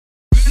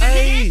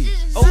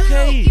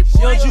Okay,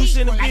 Young Juice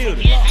in the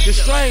building. The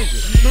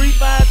Strangeez,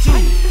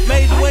 352,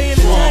 Major Way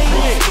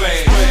Entertainment.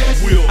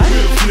 Whip,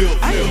 flip,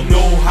 you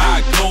know how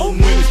it go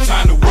when it's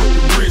time to work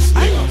the wrist,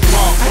 nigga.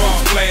 Rock,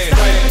 flash,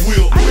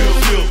 whip,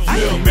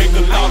 flip, make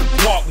a lot of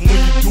guap when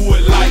you do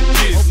it like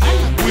this,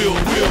 nigga. Whip,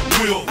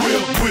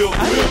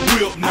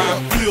 now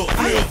flip.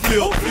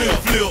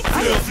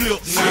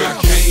 Now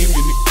I came in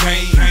the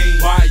game,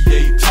 why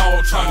you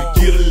tall, trying to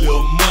get a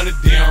little money,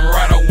 damn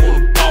right I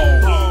wanna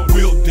ball.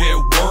 Whip that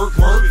work,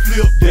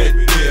 flip that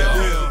there.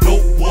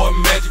 Dope boy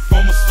magic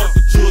from a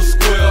circle to a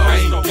square. I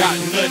ain't got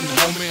nothing,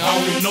 homie, I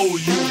don't know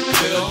you.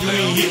 You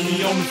ain't hit me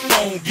on the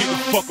phone, get the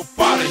fuck up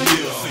out of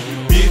here.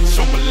 Bitch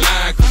on my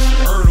line, cause you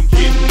heard I'm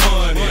getting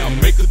money. I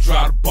make her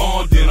drive the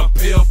bond, then I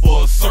pay her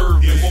for a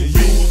service.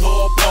 Use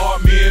her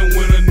apartment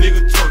when a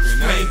nigga turks.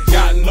 Ain't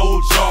got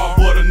no job,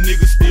 but a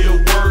nigga still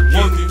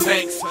working.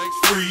 Tax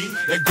free,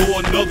 that go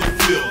another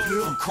flip.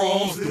 From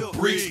crumbs to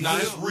bricks, now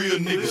that's real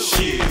nigga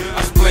shit.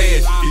 I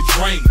splash, it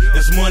drink,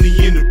 that's money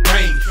in the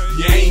bank.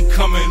 You ain't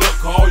coming up,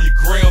 cause all your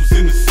grams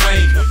in the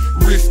same.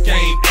 Risk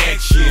game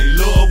action,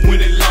 love when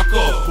it lock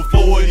up.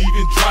 Before it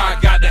even dry,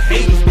 got the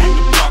haters beat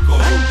the block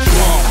up.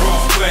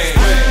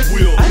 Splash,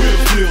 whip,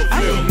 flip,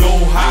 you know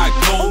how it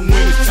go when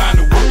it's time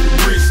to work the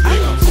wrist,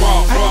 nigga.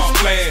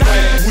 Splash,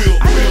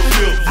 whip,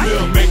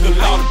 flip, make a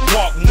lot of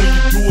guap when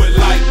you do it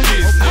like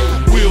this,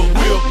 nigga. Whip,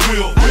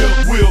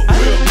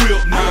 now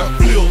flip, now.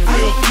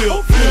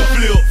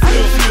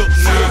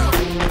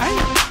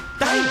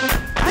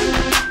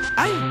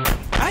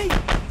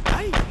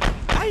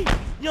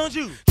 Young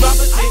Juice, drop a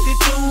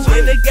 62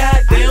 in the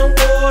goddamn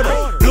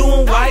water. Blue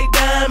and white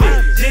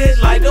diamond,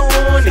 just like the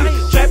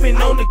Hornets. Trapping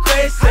on the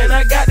crest and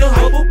I got the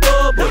hubble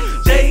bubble.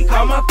 Jay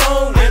call my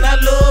phone and I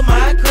love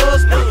my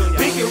custom.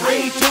 Pinky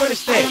ring 20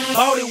 stack,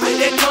 bought it with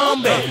that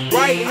comeback.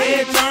 Right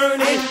hand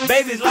turning,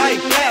 babies like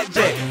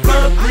blackjack.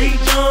 Concrete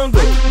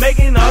jungle,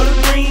 making all the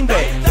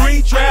greenback.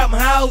 3 trap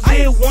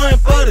houses, 1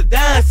 for the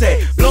dime sack.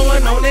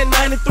 Blowing on that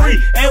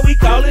 93 and we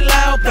call it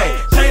loud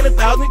pack. Chain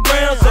 1,000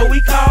 grams, so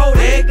we call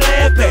that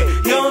glad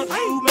pack. Young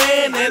Juice,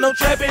 man, and I'm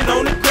trapping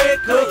on the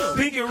crack cup.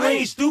 Pinky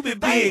ring stupid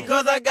big,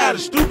 cause I got a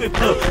stupid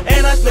plug.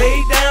 And I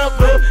stay down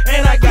club,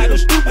 and I got a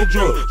stupid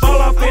drug.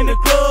 Fall off in the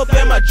club,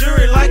 and my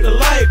jury like a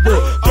light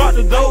bulb. Drop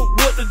the dope,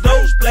 with the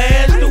dope,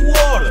 splash the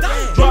water.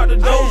 Drop the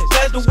dope,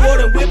 splash the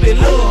water, whip it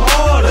a little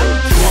harder.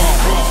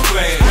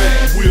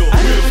 Splash, whip,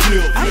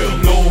 flip, you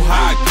know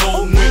how it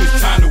go when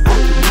it's time to work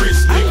the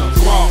wrist, nigga.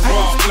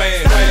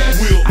 Splash,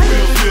 whip,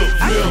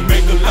 flip,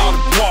 make a lot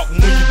of guap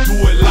when you do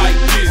it like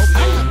this,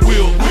 nigga.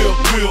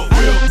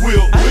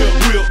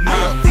 Whip,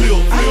 now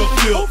flip, now.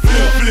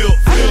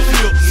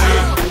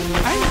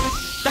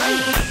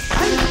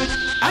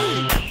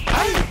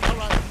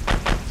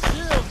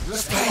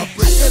 Let's start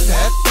breaking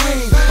that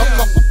thing. A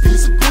couple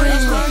pieces of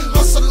green.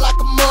 Hustle like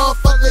a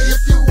motherfucker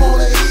if you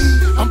wanna eat.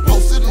 I'm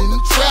posted in the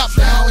trap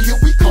down here,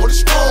 we call it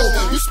stroll.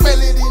 You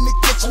smell it in the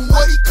kitchen,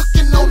 what he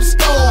cooking on the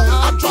stove.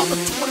 I drop a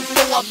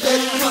 24, I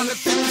bet it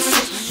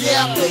 156.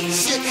 Yeah, I make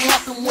shit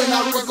happen when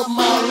I wriggle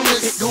my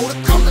wrist. Go to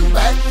coming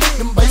back,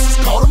 them bases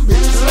call them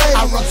bitches late.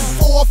 I run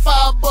through 4 or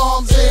 5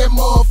 bombs every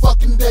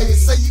motherfucking day.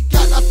 Say you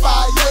got that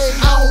fire,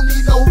 yeah. I don't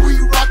need no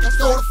re-rockets,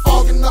 go to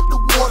fogging up the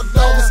water,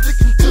 dog, and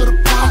sticking to the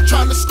pot. I'm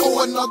trying to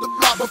score another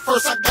block, but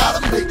first I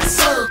gotta make a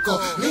circle.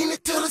 Lean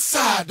it to the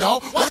side,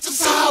 dog, watch the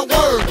side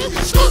work.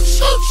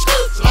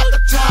 Shoot, like a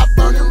tie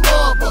burning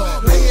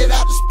rubber. Lay it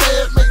out the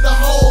spares, make the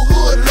whole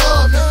hood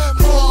love me.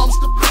 Moms,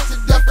 the basic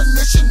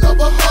definition of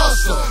a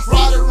hustler.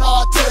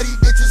 Rod teddy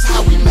bitches,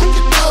 how we make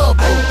it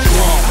double.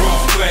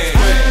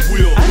 Splash,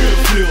 whip,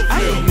 flip,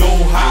 you know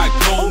how it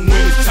go when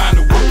it's time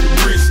to work the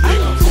wrist,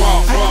 nigga.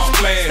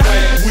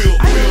 Splash, whip,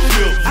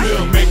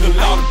 flip, make a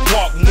lot of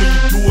guap when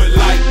you do it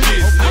like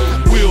this, nigga.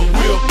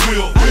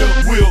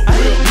 Whip,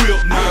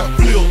 now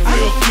flip,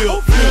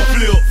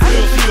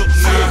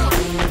 now.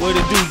 What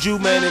it do, Jew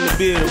man in the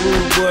building,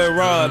 rude boy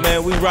Rod,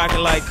 man, we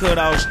rockin' like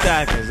cut-off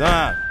stockings,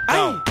 huh?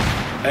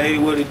 Hey,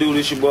 what it do,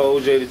 this your boy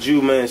OJ the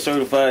Jew man,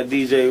 certified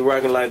DJ,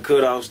 rockin' like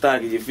cut-off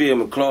stockings, you feel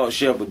me? Clark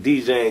Shepherd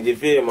DJing, you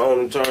feel me?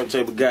 On the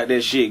turntable, got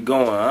that shit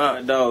going,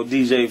 huh? Dog,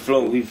 DJ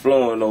Flow, we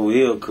flowing over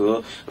here,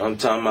 cuz. I'm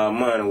talking about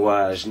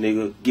money-wise,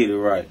 nigga, get it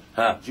right,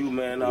 huh? Jew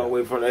man all the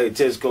way from the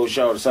Tesco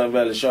shot, Sun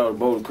Valley shot,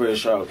 Boulder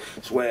Crest shot,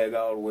 swag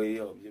all the way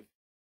up.